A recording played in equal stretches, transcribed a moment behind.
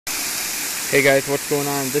Hey guys, what's going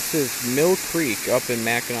on? This is Mill Creek up in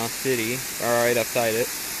Mackinac City, or right outside it.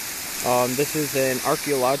 This is an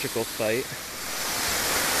archaeological site.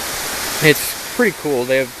 It's pretty cool.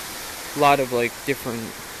 They have a lot of like different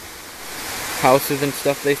houses and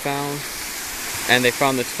stuff they found. And they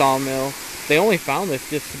found the sawmill. They only found this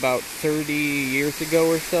just about 30 years ago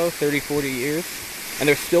or so, 30, 40 years. And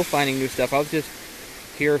they're still finding new stuff. I was just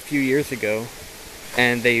here a few years ago,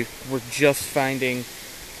 and they were just finding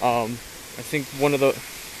I think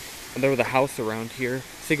there was a house around here. I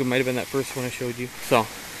think it might have been that first one I showed you. So,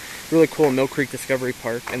 really cool Mill Creek Discovery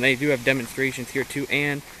Park. And they do have demonstrations here too,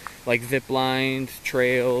 and like zip lines,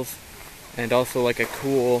 trails, and also like a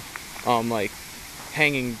cool like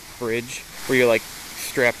hanging bridge where you're like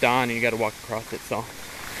strapped on and you gotta walk across it. So,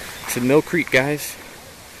 it's in Mill Creek, guys.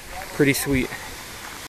 Pretty sweet.